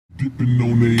Dipping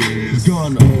on their ass.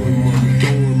 Gone blowing money,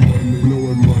 blowing money,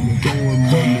 blowing money, blowing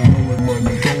money, blowing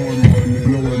money, blowing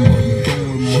money,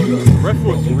 blowing money. Ref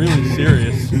was really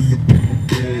serious.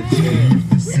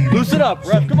 Loosen up,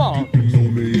 ref, come on.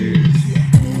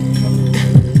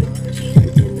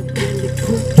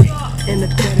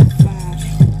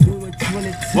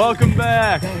 Welcome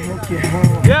back.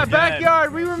 Yeah,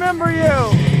 backyard, we remember you.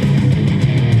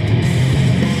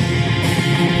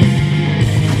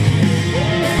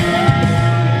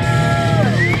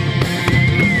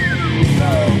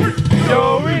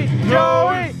 Joey,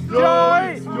 Joey,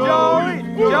 Joey, Joey,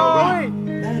 Joey.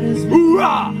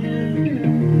 Hoorah!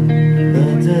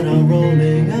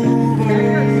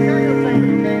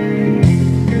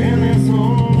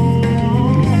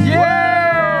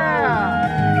 Yeah!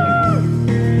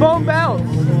 Phone bounce.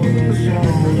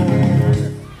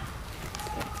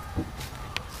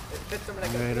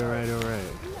 Alright.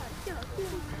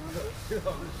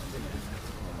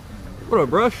 What up,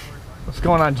 Brush? What's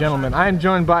going on, gentlemen? I am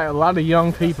joined by a lot of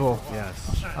young people.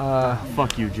 Yes.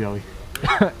 Fuck you, Joey.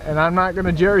 And I'm not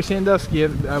gonna Jerry Sandusky it.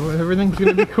 Everything's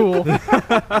gonna be cool.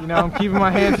 You know, I'm keeping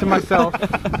my hands to myself.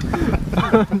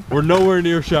 We're nowhere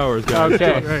near showers, guys.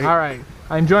 Okay, alright.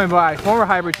 I'm joined by former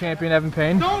hybrid champion Evan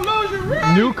Payne,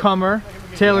 newcomer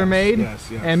Taylor Made,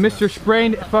 and Mr.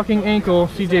 Sprained fucking ankle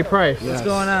CJ Price. What's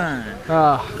going on?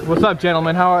 What's up,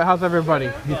 gentlemen? How's everybody?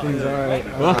 Everything's alright.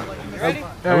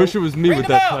 I wish it was me with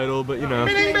that title, but you know.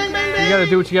 You gotta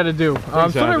do what you gotta do.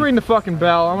 Somebody ring the fucking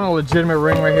bell. I'm on a legitimate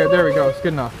ring right here. There we go. It's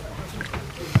good enough.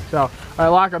 So,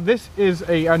 alright, Lockup. This is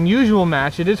a unusual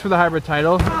match. It is for the hybrid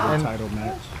title. Title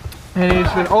match. And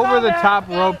it's an over-the-top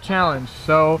rope challenge.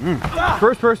 So,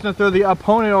 first person to throw the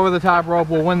opponent over the top rope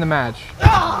will win the match.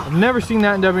 I've never seen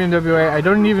that in WMWA. I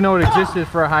don't even know it existed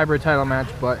for a hybrid title match,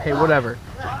 but hey, whatever.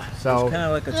 So, It's kind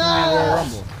of like a 2-man Royal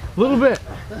Rumble. A little bit.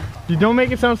 You don't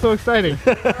make it sound so exciting.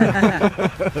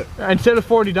 Instead of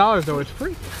 $40 though, it's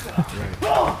free.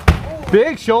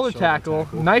 Big shoulder tackle.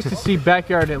 Nice to see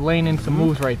Backyard laying in some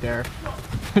moves right there.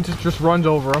 It just runs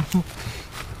over him.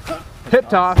 Hip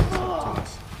toss.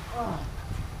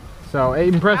 So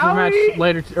an impressive match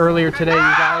earlier today, you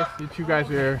guys. You two guys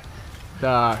are,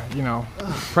 you know,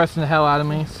 pressing the hell out of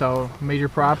me. So major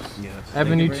props. Yes.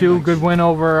 Evan, you too. Good win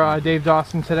over Dave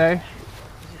Dawson today.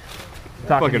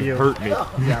 Fucking hurt me.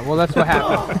 Yeah, well that's what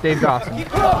happened. Dave Dawson.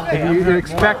 You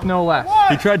expect no less.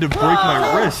 He tried to break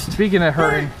my wrist. Speaking of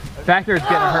hurting, Backyard's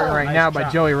getting hurt right now by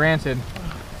Joey Rancid.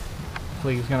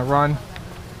 Hopefully he's gonna run.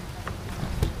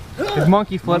 His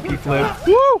monkey flip. Woo!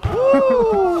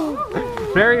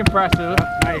 Very impressive.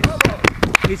 Nice.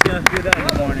 He's gonna feel that in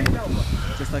the morning.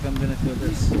 Just like I'm gonna feel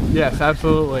this. Yes,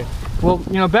 absolutely. Well,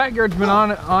 you know, Backyard's been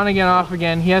on again, off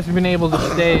again. He hasn't been able to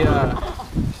stay on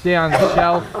the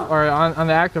shelf or on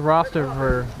the active roster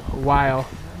for a while.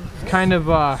 It's kind of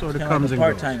sort of comes like a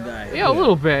part-time guy. Yeah, a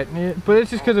little bit, but it's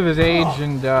just because of his age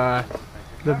and the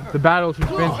battles he's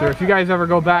been through. If you guys ever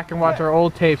go back and watch our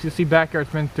old tapes, you'll see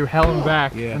Backyard's been through hell and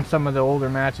back in some of the older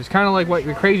matches. Kind of like what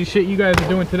the crazy shit you guys are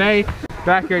doing today.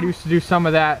 Backyard used to do some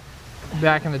of that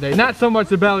back in the day. Not so much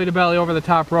the belly-to-belly over the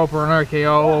top rope or an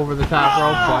RKO over the top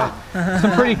rope, but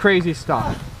some pretty crazy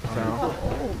stuff. So.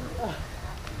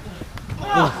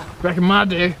 Back in my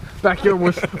day, Backyard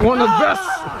was one of the best.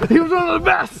 He was one of the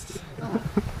best.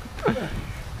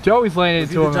 Joey's laying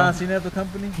into him. John Cena of the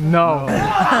company? No.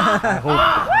 I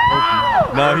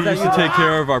hope. No, he used to take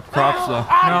care of our props though.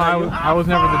 No, I was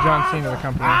never the John Cena of the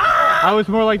company. I was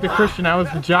more like the Christian. I was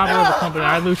the jobber of the company.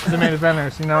 I lose to the main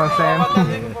eventers. You know what I'm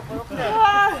saying?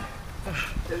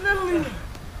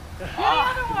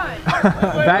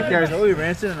 Backyard. Joey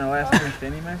Rancid in our last man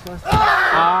standing match last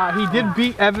time? He did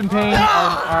beat Evan Payne,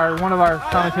 one of our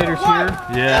commentators here.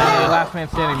 Yeah. In the last man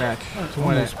standing match to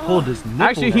win it. Pulled his nipple.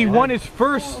 Actually, he won his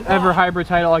first ever hybrid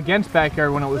title against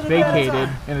Backyard when it was vacated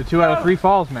in a 2 out of 3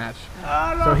 falls match.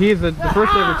 So he is the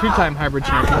first ever 2-time hybrid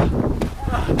champion.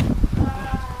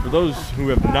 For those who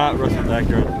have not wrestled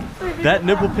Backyard, that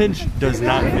nipple pinch does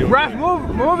not feel Ref, good.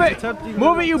 move it!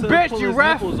 Move it, you bitch, you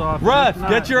ref! Ref,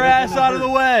 get your ass out of the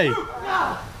way!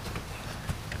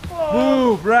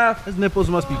 Move, ref! His nipples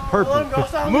must be purple.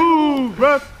 Move,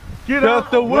 ref! Get out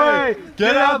the way!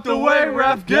 Get out the way,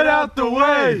 ref! Get out the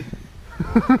way!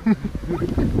 I'm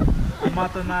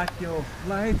about to knock your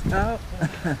lights out.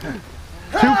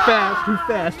 Too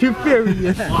fast, too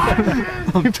furious.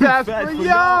 Too fast for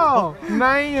y'all,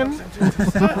 man.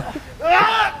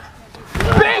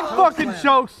 Big fucking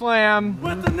choke slam.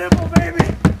 With the nipple, baby.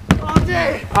 All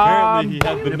day. Apparently he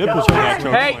had the nipples for that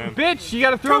choke Hey, slam. bitch, you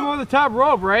gotta throw him over the top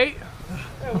rope, right?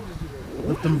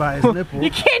 Lift him by his nipple.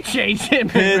 You can't change him,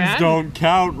 Pins man. don't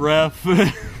count, ref.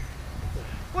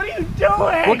 What are you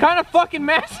doing? What kind of fucking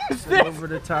match is this? Over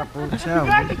the top rope You challenge.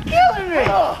 guys are killing me.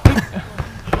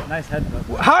 Nice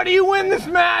headbutt. How do you win this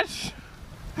match?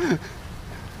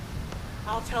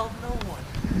 I'll tell no one.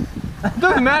 It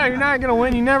doesn't matter, you're not gonna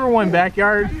win. You never won,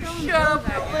 Backyard. Shut up,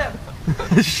 your lip.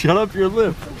 Shut up your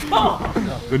lip.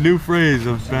 The new phrase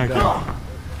of Backyard.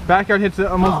 Backyard hits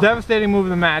the most devastating move of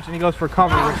the match, and he goes for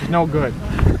cover, which is no good.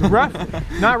 The ref,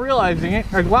 not realizing it,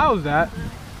 allows that.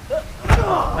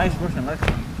 Nice Russian leg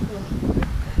sweep.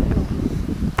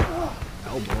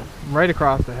 Elbow. Right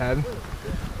across the head.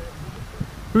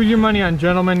 Who's your money on,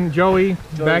 gentlemen? Joey?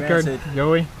 Backyard? Rancid.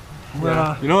 Joey? You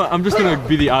know what? I'm just gonna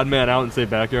be the odd man out and say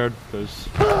Backyard, because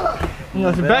You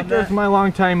know, so Backyard's my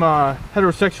longtime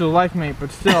heterosexual life mate,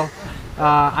 but still,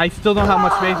 I still don't have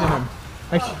much faith in him.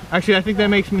 Actually, I think that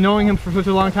makes me, knowing him for such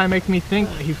a long time, makes me think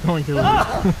that he's going to lose.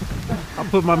 I'll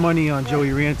put my money on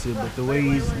Joey Rancid, but the way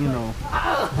he's, you know,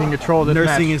 Being controlled this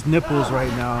nursing match. his nipples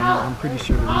right now, I'm pretty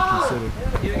sure to reconsider.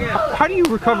 How do you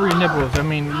recover your nipples? I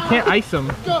mean, you can't ice them,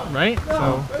 right?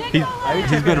 So,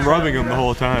 he's been rubbing him the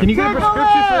whole time. can you get a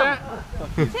prescription for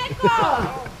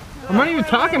that? I'm not even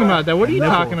talking about that. What are you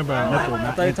talking about? Nipple,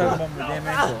 I thought you were talking about my damn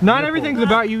ankle. Not everything's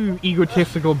about you, you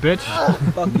egotistical bitch.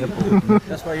 Fuck you.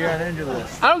 That's why you're on the injury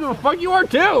list. I don't give a fuck, you are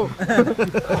too. All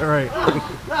right.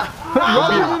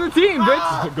 Welcome to the team,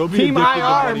 bitch. Go be Team addicted to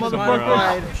IR, money somewhere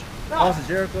motherfucker. else. Austin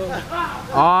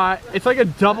Jericho. It's like a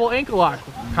double ankle lock,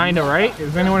 kinda, right?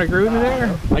 Does anyone agree with me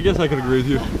there? I guess I could agree with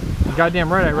you. You're goddamn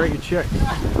right, I rate your chick.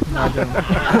 I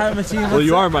haven't seen Well,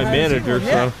 you are my manager,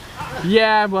 so.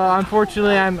 Yeah, well,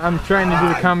 unfortunately, I'm trying to do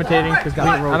the commentating because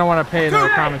I don't want to pay another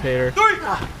commentator.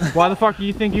 Why the fuck do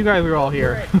you think you guys are all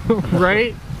here?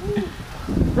 Right?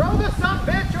 Throw this son of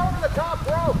a bitch over the top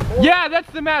rope. Yeah,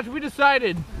 that's the match we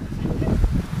decided.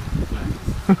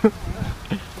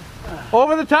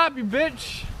 Over the top, you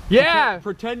bitch. Yeah.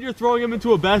 Pretend you're throwing him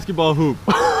into a basketball hoop.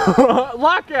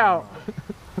 Lockout.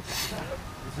 This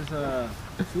is a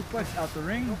suplex out the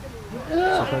ring.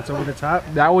 Suplex over the top.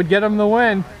 That would get him the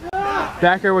win.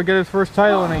 Backer would get his first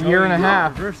title in a year and a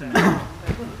half. Reversing.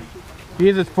 He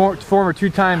is a former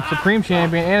two-time Supreme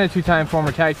Champion and a two-time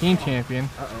former Tag Team Champion.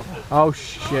 Oh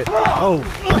shit. Oh,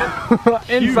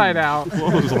 Inside out.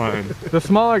 Clothesline. The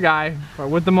smaller guy, but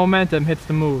with the momentum, hits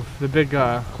the move. The big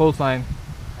clothesline.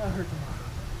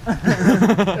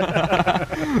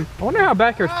 I wonder how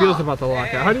Backyard feels about the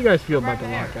lockout. How do you guys feel about the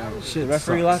lockout? shit.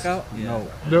 Referee sucks. lockout?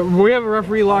 No. We have a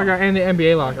referee lockout and the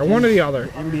NBA lockout. One or the other.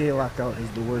 NBA lockout is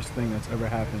the worst thing that's ever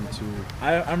happened to.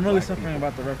 I'm really suffering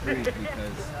about the referees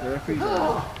because the referees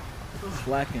are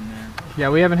slacking, man. Yeah,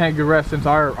 we haven't had good refs since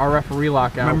our referee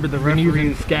lockout. Remember the We've been using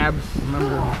referee- scabs.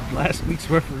 Remember last week's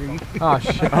referee? Oh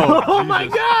shit. Oh, Oh my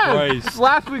Jesus god! Christ.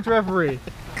 Last week's referee.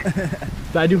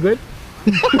 Did I do good?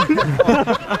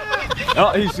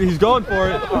 Oh, he's going for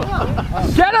it.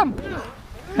 Get him!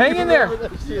 Hang in there.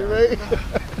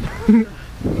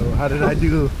 Oh, how did I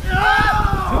do?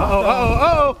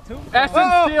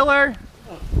 Essence Stealer.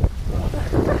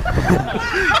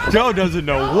 Joe doesn't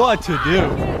know what to do.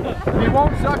 He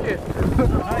won't suck it.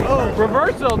 Oh,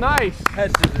 reversal, nice.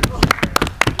 Head scissors.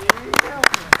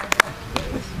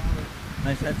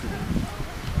 Nice head scissors.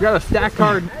 We got a stack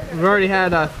card. We've already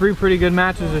had 3 pretty good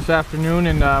matches this afternoon,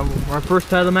 and our first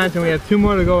title match, and we have 2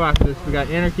 more to go after this. We got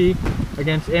Anarchy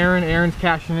against Aaron. Aaron's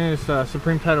cashing in his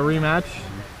Supreme title rematch.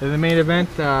 In the main event,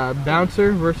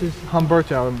 Bouncer versus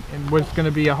Humberto, and what's going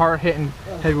to be a hard-hitting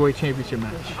heavyweight championship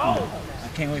match. I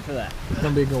can't wait for that. It's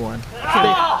going to be a good one.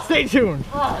 Stay tuned.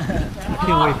 I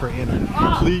can't wait for Anarchy.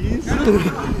 Please.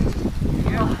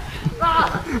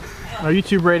 Our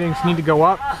YouTube ratings need to go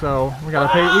up, so we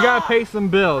gotta pay some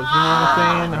bills. You know what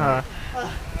I'm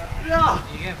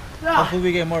saying? Hopefully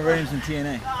we get more ratings than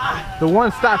TNA. The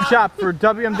one-stop shop for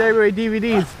WMWA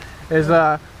DVDs is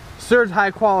Surge High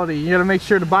Quality. You gotta make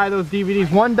sure to buy those DVDs.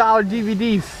 $1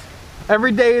 DVDs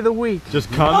every day of the week.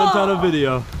 Just comment on a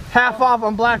video. Half off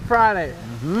on Black Friday.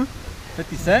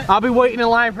 50 Cent? I'll be waiting in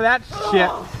line for that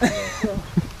shit.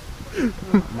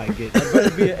 Might get, That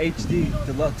better be an HD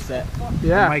deluxe set.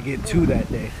 Yeah. might get 2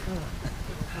 that day.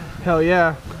 Hell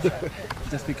yeah.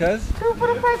 Just because? I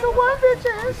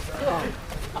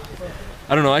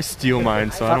don't know. I steal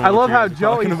mine, so I don't. I know love what how you guys are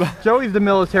talking about. Joey's the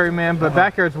military man, but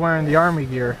Backyard's wearing the army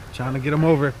gear. Trying to get him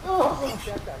over.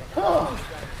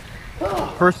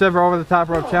 First ever over the top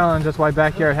rope challenge. That's why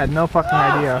Backyard had no fucking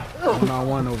idea.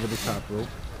 1-on-1 over the top rope.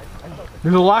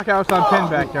 There's a lockouts on pin,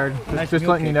 Backyard. Nice Just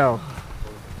mule letting you know.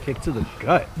 Kick to the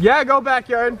gut. Yeah, go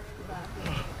Backyard.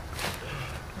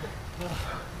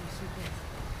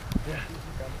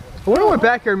 I wonder what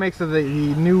Backyard makes of the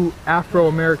new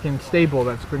Afro-American stable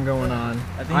that's been going on.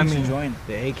 I think you should join.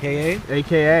 The AKA.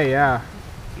 AKA, yeah.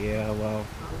 Yeah, well.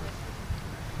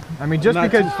 I mean, just I'm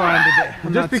not because too fond of the- I'm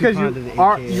just not too because fond of you the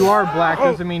are AKA. black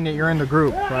doesn't mean that you're in the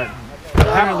group. But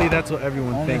Apparently, that's what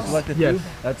everyone Only thinks. selected yes, two?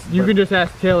 That's you but can just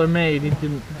ask Taylor Made. He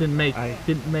didn't make I-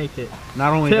 it.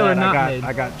 not only Taylor that. not made.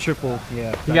 I got triple.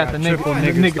 Yeah, You I got the triple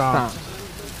nigga stomps.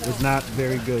 stomp. Was not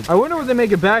very good. I wonder what they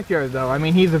make a Backyard though. I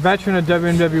mean, he's a veteran of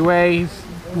WMWA. He's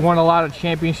won a lot of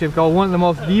championship gold. One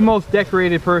of the most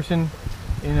decorated person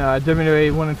in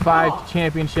WMWA, winning 5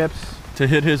 championships. To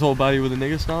hit his whole body with a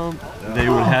nigga stomp, they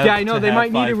would have. Yeah, I know to they have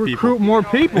might need to 5 recruit people. more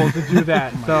people to do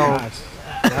that. So Gosh,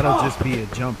 that'll just be a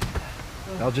jump.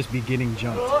 That'll just be getting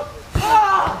jumped.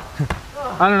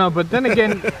 I don't know, but then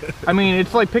again, I mean,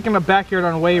 it's like picking up Backyard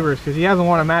on waivers because he hasn't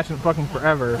won a match in fucking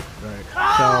forever. Right.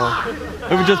 So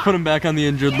It would just put him back on the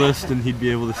injured list, and he'd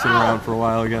be able to sit around for a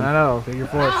while I again. know. Figure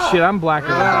 4. Shit, I'm blacker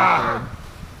than Backyard.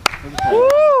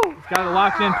 Woo! He's got it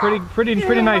locked in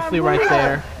pretty nicely right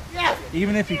there.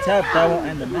 Even if he tapped, that won't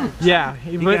end the match. Yeah,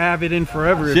 He can have it in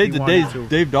forever if Shade he to wanted to.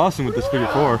 Dave Dawson with this figure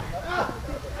 4.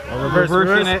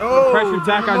 reversing it. Oh, Pressure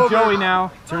back turn him on over. Joey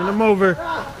now. Turn him over.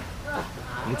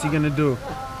 What's he gonna do?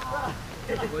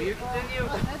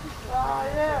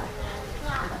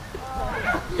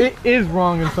 It is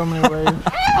wrong in so many ways.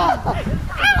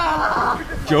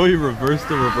 Joey reversed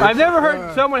the reverse. I've never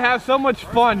heard someone have so much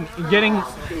fun getting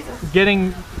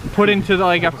put into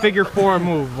like a figure 4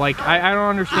 move. Like I don't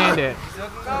understand it.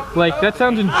 Like that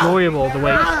sounds enjoyable the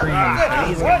way it's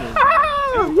screaming.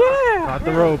 Oh yeah! Caught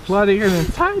the ropes. Bloodier than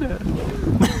tighter.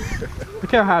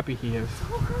 Look how happy he is.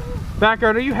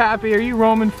 Backyard, are you happy? Are you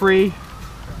roaming free?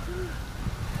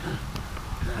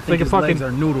 I think like a his fucking- legs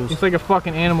are noodles. He's like a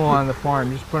fucking animal on the farm.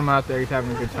 You just put him out there, he's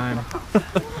having a good time.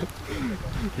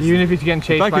 Even if he's getting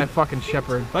chased If I by a could- fucking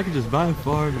shepherd. If I could just buy a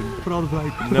farm and put all the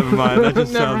bike. Never mind, that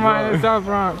just Never sounds mind, that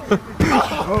wrong. sounds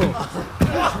wrong.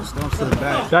 Stomps to the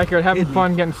back. Backyard having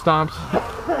fun getting stomps.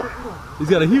 He's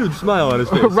got a huge smile on his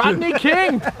face. Rodney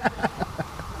King!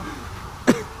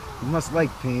 You must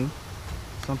like pain.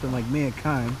 Something like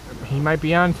mankind. He might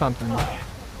be on something.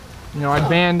 You know, I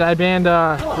banned,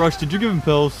 Rush, did you give him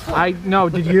pills? no,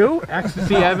 did you?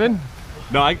 Ecstasy Evan?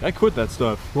 No, I quit that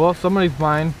stuff. Well, somebody's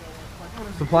buying.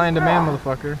 Supply and demand,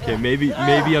 motherfucker. Okay, maybe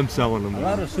I'm selling them. A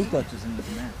lot of suplexes in this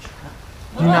match.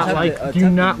 Do you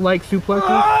not like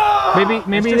suplexes?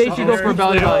 Maybe they should go for a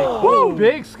belly belly. Woo!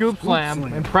 Big scoop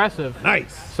slam. Impressive.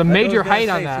 Nice. Some major height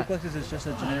on that. Suplexes is just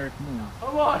a generic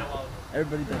move.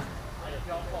 Everybody does it.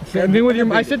 Same thing with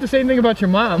your. I said the same thing about your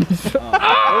mom.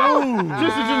 Oh!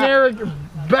 Just a generic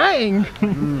bang.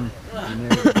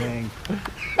 Generic bang.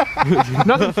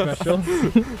 Nothing special.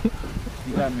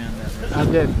 You got me on that, right?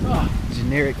 I did.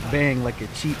 Generic bang like a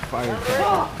cheap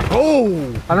firecracker.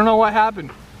 Oh! I don't know what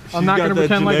happened. I'm She's not got gonna that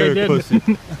pretend like I generic did.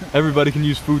 pussy. Everybody can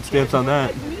use food stamps on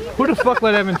that. Who the fuck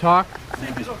let Evan talk?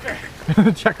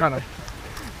 Check on him.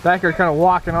 Backyard kind of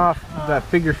walking off that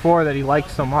figure 4 that he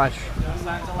likes so much.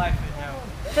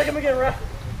 Check him again, ref.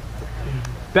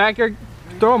 Backyard,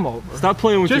 throw him over. Stop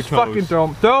playing with Just your toes. fucking throw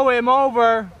him. Throw him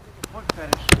over.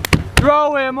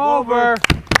 Throw him over.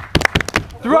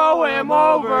 Throw him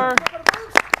over.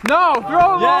 No,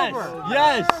 throw him Yes, over.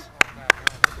 yes.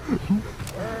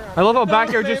 I love how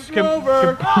Backyard just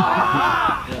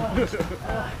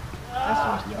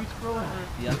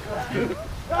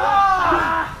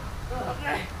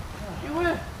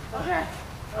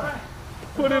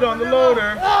Put it on the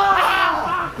loader.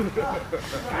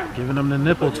 Giving him the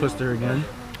nipple twister again.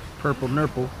 Purple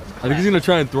nurple. I think he's gonna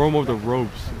try and throw him over the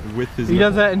ropes with his. He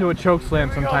does that into a choke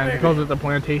slam sometimes. He calls it the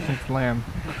plantation slam.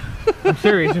 I'm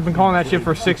serious. He's been calling that shit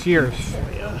for 6 years.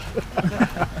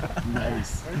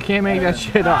 Nice. You can't make that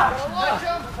shit up.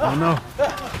 Oh no.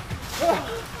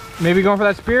 Maybe going for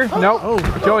that spear? Nope.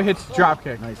 Oh, Joey hits the drop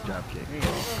kick. Nice drop kick.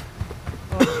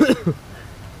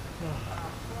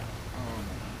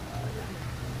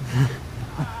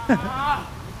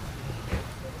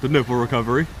 The nipple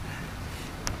recovery.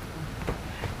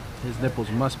 His nipples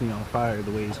must be on fire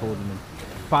the way he's holding them.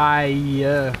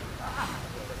 Fire.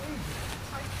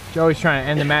 Joey's trying to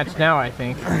end the match now, I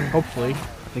think. Hopefully.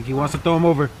 I think he wants to throw him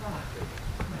over.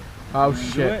 Oh Do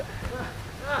shit. it.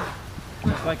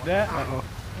 Just like that. Uh-oh.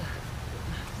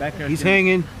 Back there. He's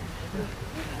hanging.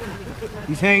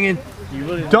 He's hanging. You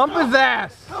really, Dump his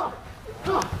ass!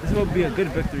 this would be a good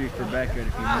victory for Backyard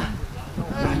if he won.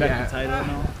 Winning back the title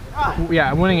and all.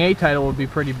 Yeah, winning a title would be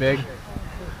pretty big.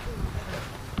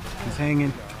 He's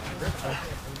hanging.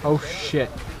 Oh shit.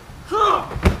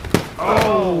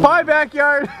 Oh! Bye,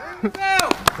 Backyard!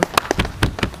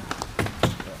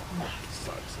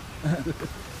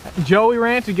 Joey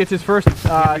Rancid gets his first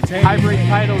hybrid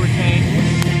title retained.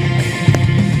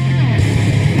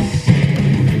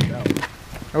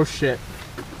 Oh shit.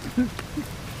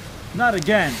 Not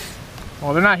again.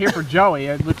 Well, they're not here for Joey.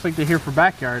 It looks like they're here for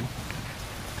backyard.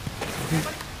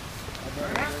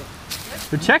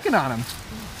 They're checking on him.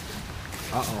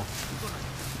 Uh-oh.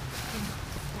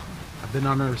 I've been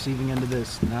on the receiving end of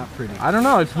this. Not pretty. I don't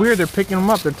know. It's weird. They're picking him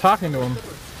up. They're talking to him.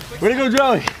 Way to go,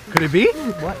 Joey. Could it be?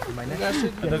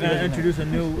 They're gonna introduce a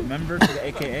new member to the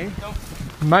AKA.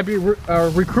 Might be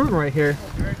recruiting right here.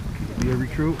 Be a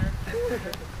recruit?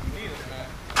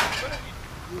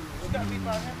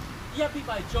 Yeah, beat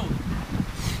by Joey.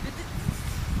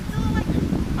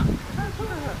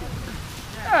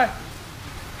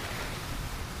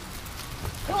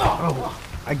 Oh,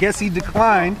 I guess he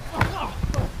declined.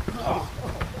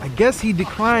 I guess he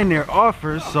declined their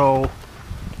offer, so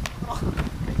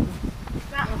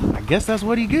I guess that's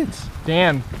what he gets.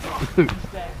 Damn. A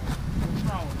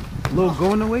little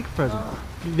going away present.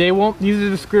 They won't.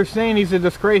 They're saying he's a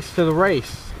disgrace to the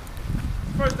race.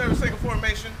 First ever single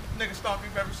formation nigga stomp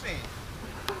you've ever seen.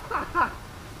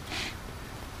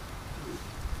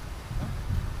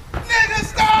 Nigga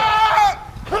stop!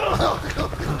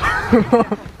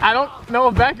 I don't know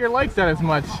if backyard likes that as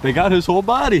much. They got his whole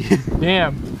body.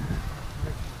 Damn.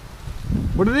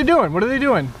 What are they doing? What are they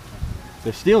doing?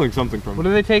 They're stealing something from What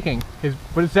him. are they taking?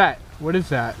 What is that? What is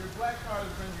that?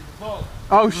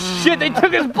 Oh shit, they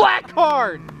took his black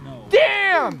card! No.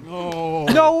 Damn! Oh.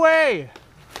 No way!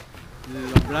 This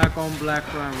is a black on black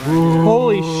crime right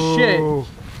Holy shit.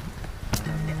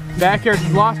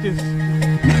 Backyard's lost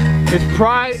his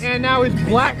pride and now his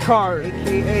black card.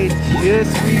 AKA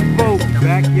just revoked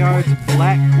Backyard's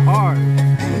black card.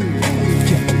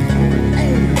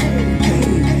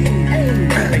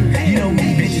 You know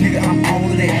me, bitch, nigga, I'm all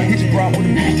of that. Bitch brought with a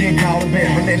bitch, then call it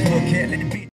back. Relax, little cat, let it be.